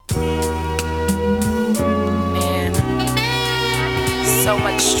so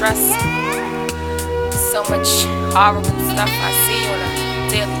much stress, so much horrible stuff I see on a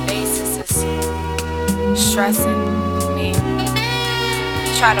daily basis is stressing me.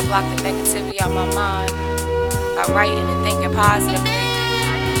 I try to block the negativity out of my mind by writing and thinking positively.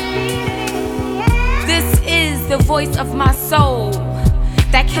 This is the voice of my soul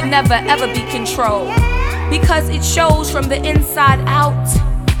that can never ever be controlled, because it shows from the inside out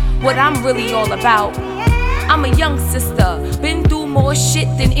what I'm really all about. I'm a young sister, been through more shit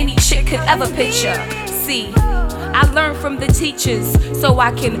than any chick could ever picture. See, I learned from the teachers so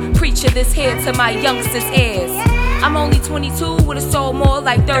I can preach this here to my youngsters' ears. I'm only 22 with a soul more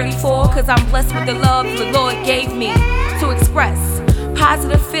like 34, cause I'm blessed with the love the Lord gave me to express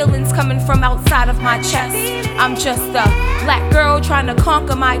positive feelings coming from outside of my chest. I'm just a black girl trying to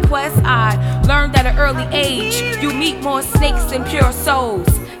conquer my quest. I learned at an early age you meet more snakes than pure souls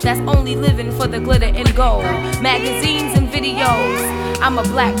that's only living for the glitter and gold. Magazines and videos. I'm a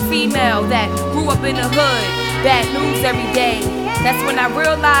black female that grew up in the hood. Bad news every day. That's when I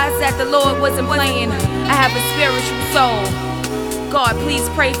realized that the Lord wasn't playing. I have a spiritual soul. God, please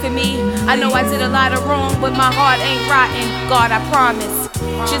pray for me. I know I did a lot of wrong, but my heart ain't rotten. God, I promise.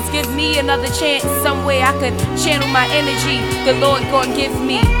 Just give me another chance. Some way I could channel my energy. The Lord gon' give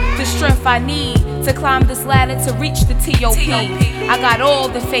me the strength I need to climb this ladder to reach the T.O.P. I got all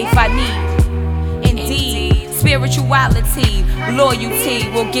the faith I need. Indeed, spirituality, loyalty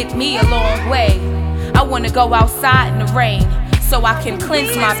will get me a long way. I wanna go outside in the rain so I can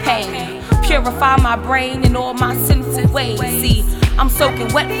cleanse my pain, purify my brain and all my sinful ways. See, I'm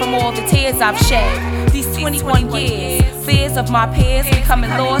soaking wet from all the tears I've shed. These 21 years, fears of my peers becoming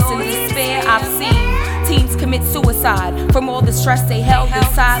lost in despair. I've seen teens commit suicide from all the stress they held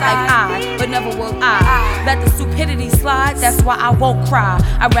inside like but never will I let the stupidity slide. That's why I won't cry.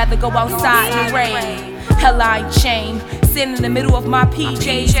 I'd rather go outside in the rain. Hell, I ain't shame. Sitting in the middle of my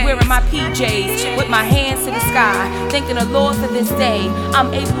PJs, wearing my PJs, with my hands to the sky, thanking the Lord for this day.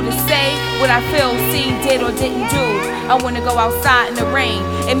 I'm able to say what I feel, seen, did, or didn't do. I wanna go outside in the rain.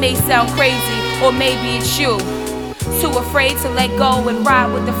 It may sound crazy, or maybe it's you. Too afraid to let go and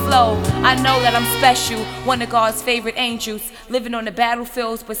ride with the flow. I know that I'm special, one of God's favorite angels, living on the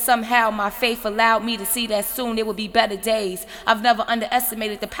battlefields, but somehow my faith allowed me to see that soon there will be better days. I've never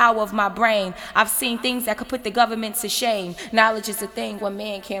underestimated the power of my brain. I've seen things that could put the government to shame. Knowledge is a thing one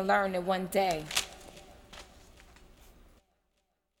man can learn in one day.